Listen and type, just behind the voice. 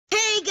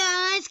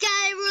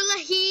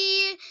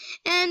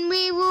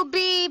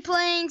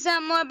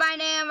some more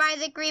Binding of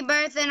Isaac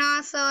Rebirth, and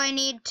also I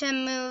need to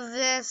move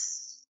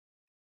this.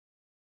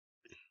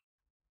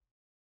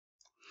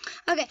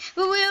 Okay,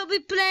 but we'll be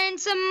playing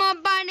some more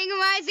Binding of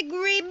Isaac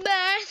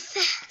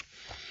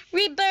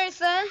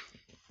Rebirth,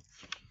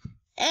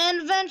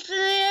 and eventually,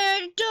 I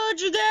already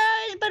told you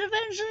guys, but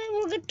eventually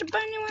we'll get to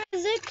Binding of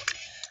Isaac,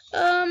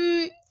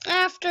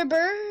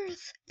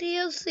 Afterbirth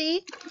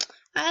DLC.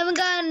 I haven't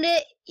gotten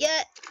it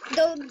yet.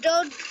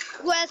 Don't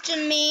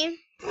question me,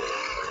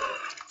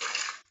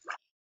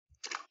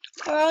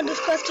 or I'll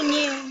just question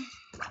you.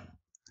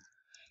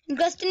 And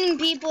questioning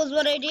people is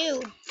what I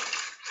do.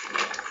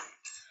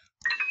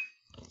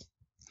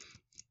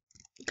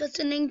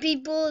 Questioning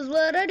people is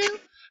what I do.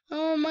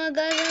 Oh my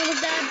gosh, I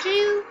was that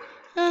too.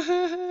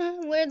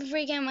 Where the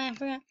freak am I? I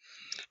forgot.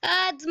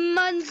 That's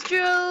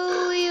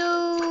Monstro,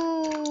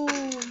 you.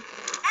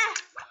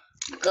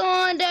 Go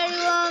on, Daddy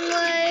Long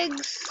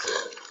Legs.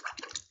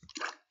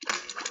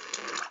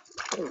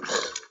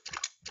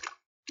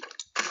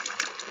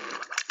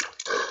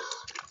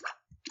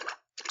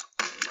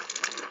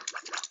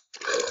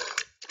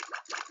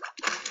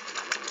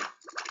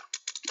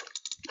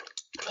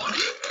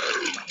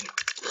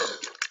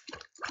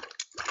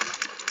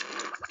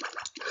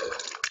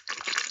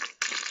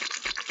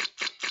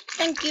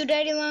 Thank you,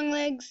 Daddy Long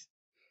Legs.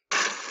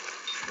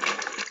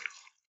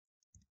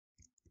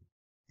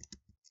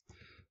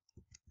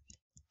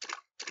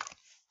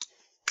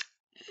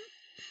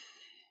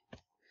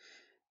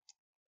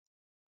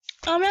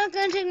 I'm not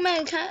gonna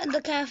take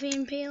the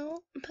caffeine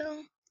pill.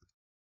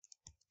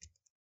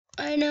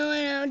 I know.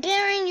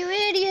 Darren, you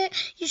idiot!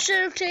 You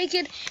should have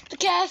taken the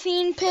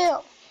caffeine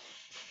pill.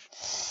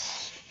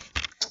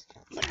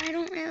 But I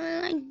don't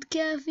really like the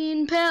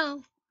caffeine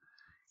pill.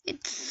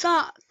 It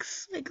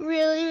sucks, like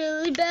really,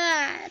 really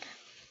bad.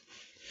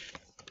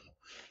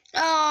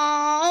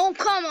 Oh,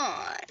 come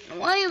on!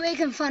 Why are you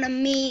making fun of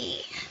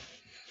me?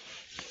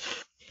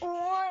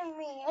 Why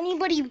me?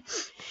 Anybody?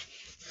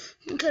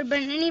 It could have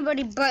been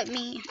anybody but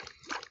me.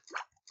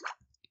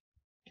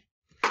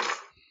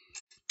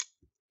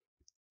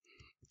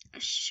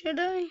 Should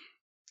I?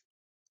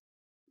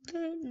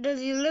 Does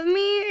he love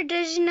me or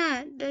does he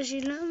not? Does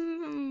he love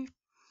me?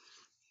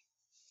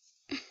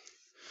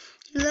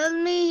 He loves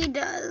me, he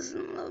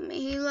doesn't love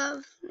me, he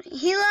loves me.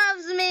 He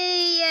loves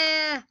me,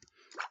 yeah.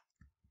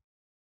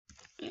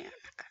 Yeah, I'm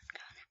not gonna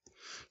go there.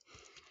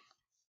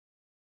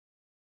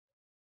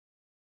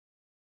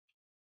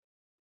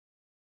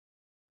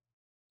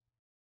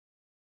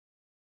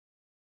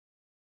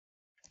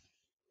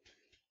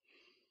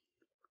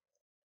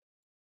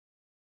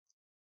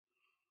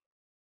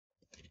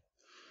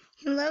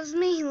 He loves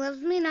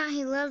me, not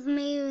he loves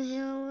me,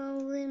 he'll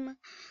love me.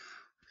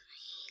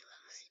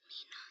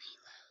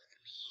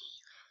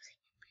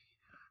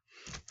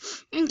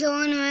 Go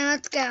on, anyway,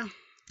 let's go.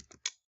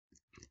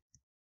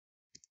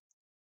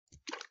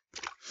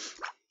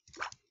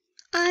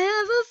 I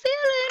have a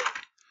feeling.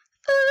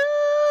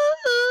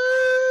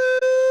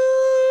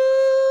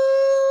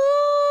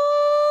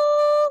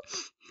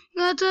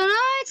 That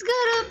tonight's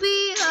gonna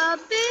be a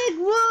big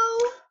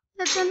whoa.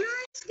 That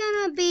tonight's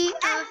gonna be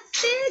a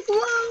big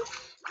whoa.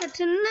 That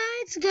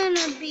tonight's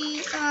gonna be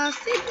a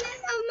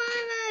figment of my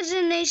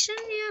imagination,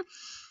 yeah.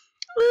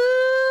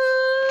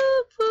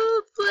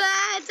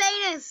 It's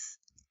Anus.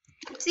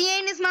 It's the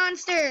Anus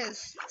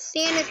monsters. It's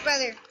the Anus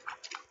brother.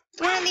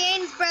 It's one of the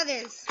Anus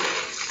brothers.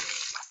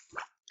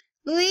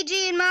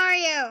 Luigi and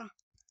Mario.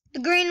 The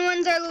green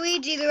ones are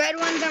Luigi, the red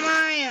ones are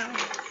Mario.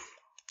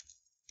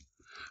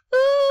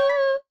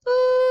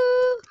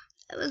 Ooh,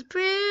 that was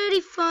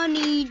pretty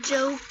funny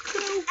joke.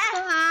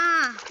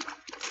 Ah.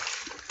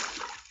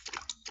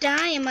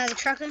 Die, you mother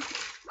trucker.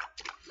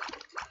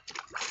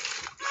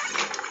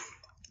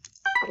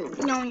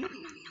 No.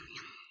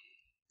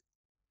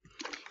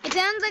 It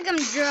sounds like I'm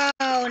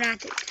not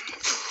this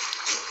guys.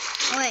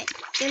 Oh, wait,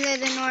 these are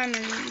the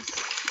Normans.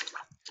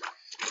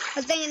 I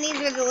was thinking these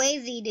were the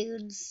lazy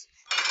dudes.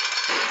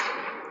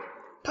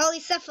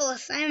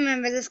 Polycephalus, I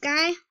remember this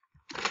guy.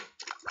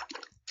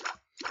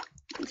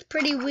 It's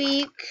pretty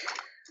weak.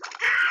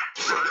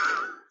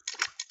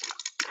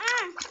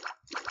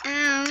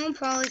 Ow,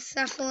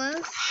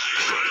 Polycephalus.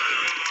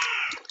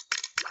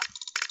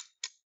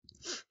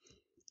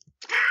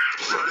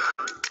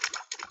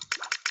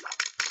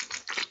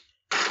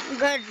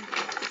 Good.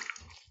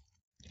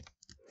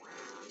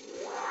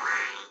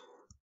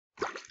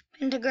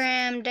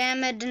 Pentagram,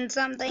 damage, and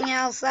something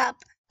else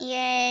up.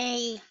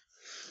 Yay.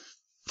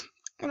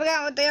 I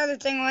forgot what the other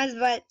thing was,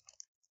 but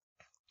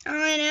all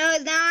I know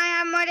is now I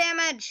have more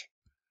damage.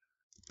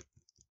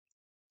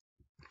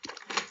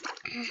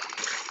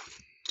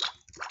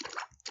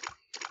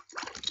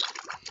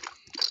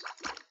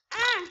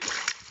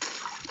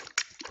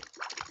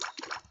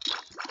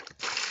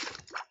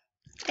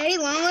 Daddy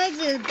Longlegs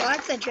is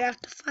bots that you have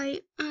to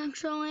fight,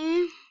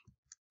 actually.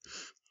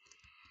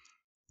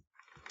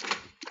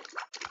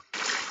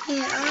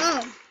 Yeah,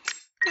 oh,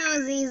 that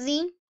was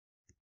easy.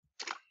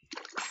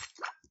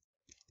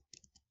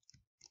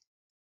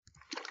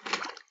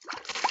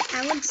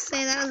 I would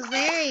say that was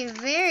very,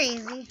 very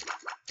easy.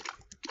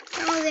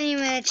 That wasn't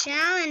even a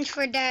challenge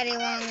for Daddy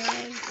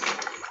Longlegs.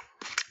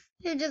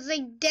 He just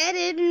like dead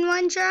it in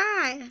one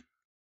try.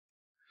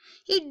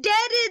 He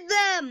deaded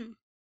them!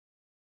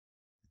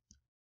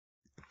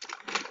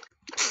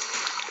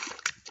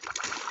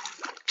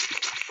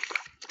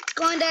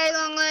 Go on, Daddy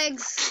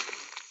Longlegs.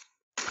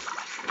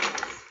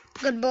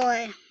 Good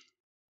boy.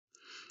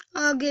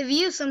 I'll give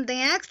you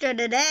something extra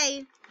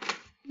today.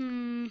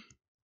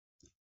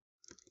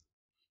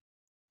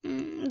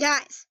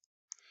 Guys,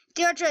 it's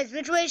your choice.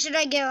 Which way should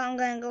I go? I'm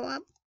gonna go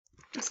up.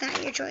 It's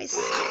not your choice.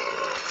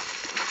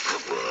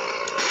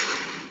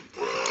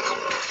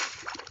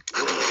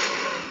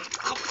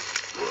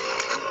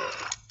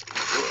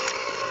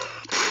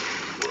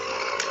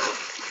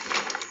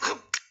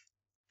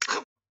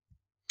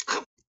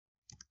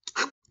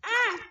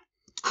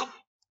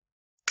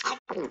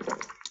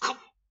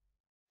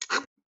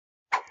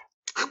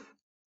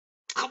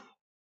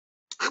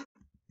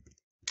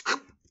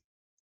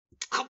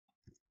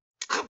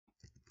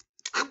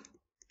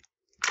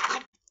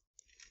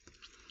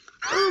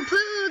 Ooh,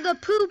 poo, the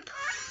poop.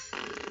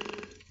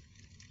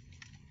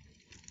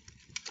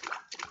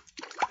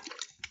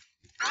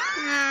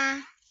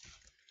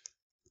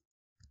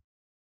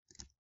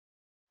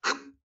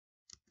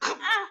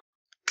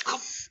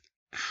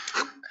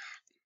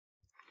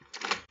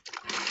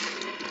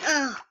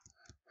 Oh.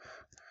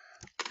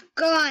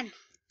 Go on.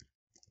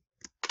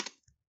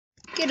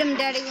 Get him,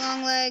 Daddy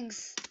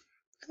Longlegs.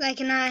 'Cause I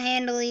cannot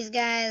handle these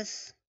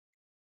guys.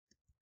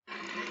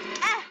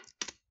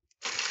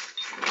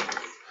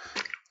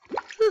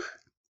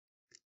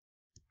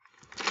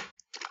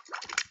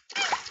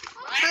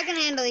 I can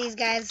handle these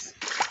guys.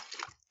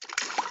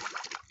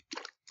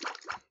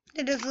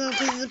 They're just little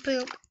pieces of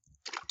poop.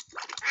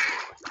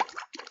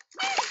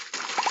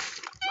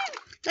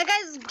 That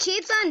guy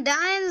keeps on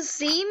dying to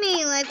see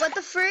me. Like, what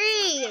the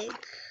freak?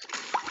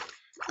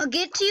 I'll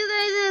get to you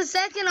guys in a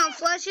second. I'll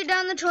flush you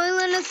down the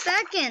toilet in a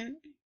second.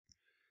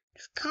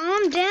 Just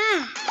calm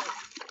down.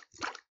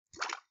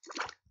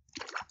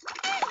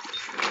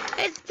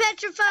 It's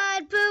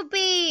petrified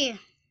poopy.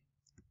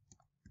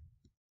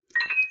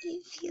 Do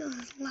you feel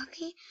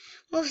lucky?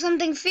 Well, if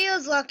something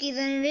feels lucky,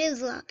 then it is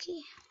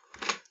lucky.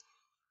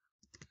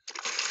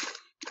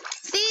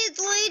 See, it's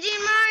Luigi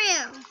and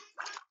Mario.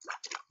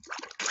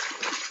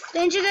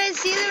 Don't you guys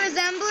see the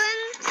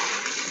resemblance?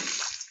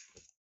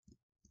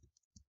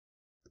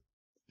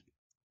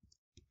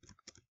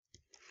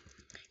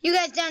 You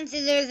guys don't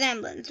see the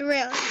resemblance,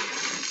 really.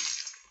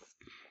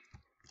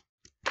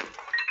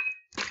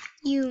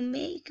 You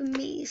make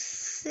me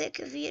sick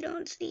if you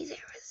don't see the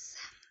resemblance.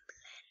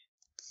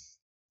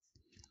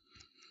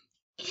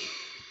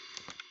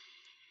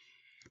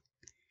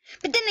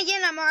 But then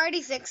again, I'm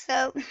already sick,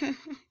 so...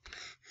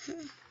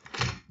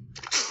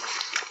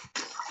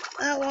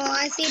 Oh, well,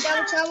 I see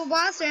Double Trouble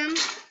Boss Room.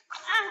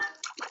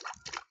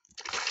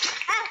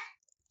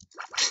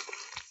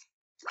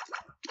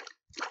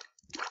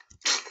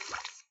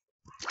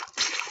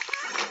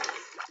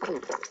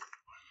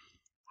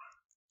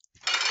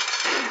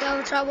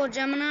 Double Trouble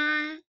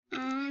Gemini.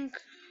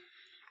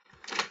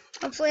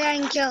 Hopefully I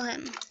can kill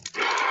him.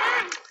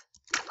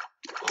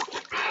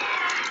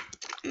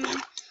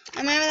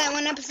 I remember that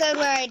one episode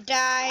where I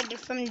died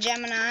from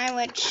Gemini,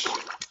 which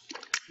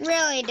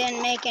really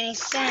didn't make any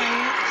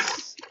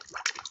sense.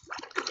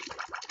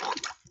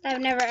 I've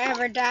never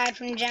ever died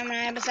from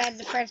Gemini besides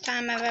the first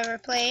time I've ever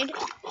played.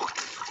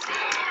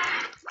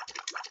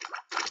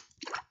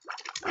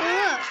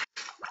 Oh look,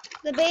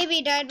 the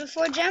baby died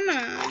before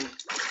Gemini.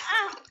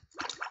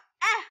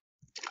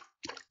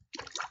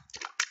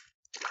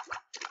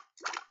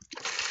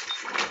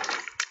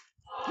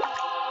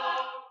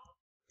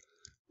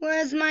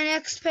 Where's my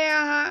next pair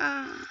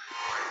of...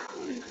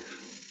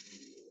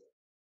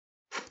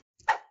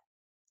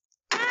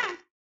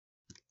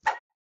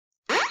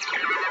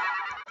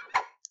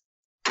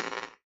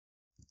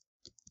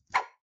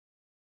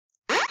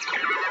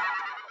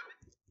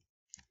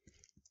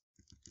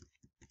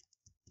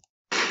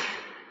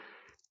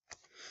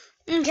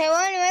 Okay,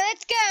 well, anyway,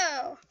 let's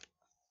go.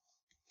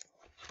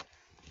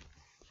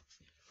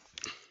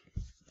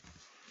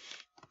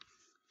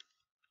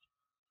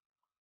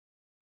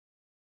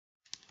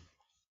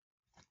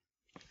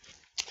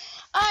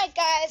 Alright,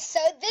 guys, so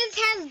this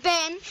has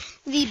been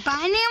the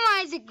Binding of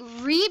Isaac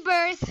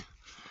Rebirth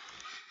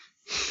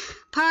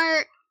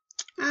part,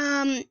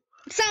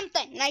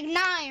 something, like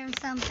 9 or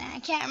something. I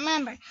can't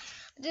remember.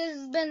 This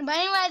has been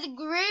Binding of Isaac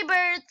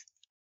Rebirth.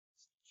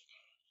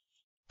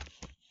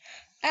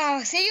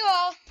 I'll see you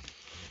all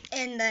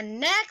in the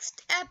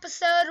next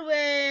episode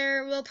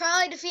where we'll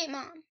probably defeat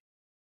Mom.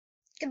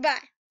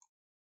 Goodbye.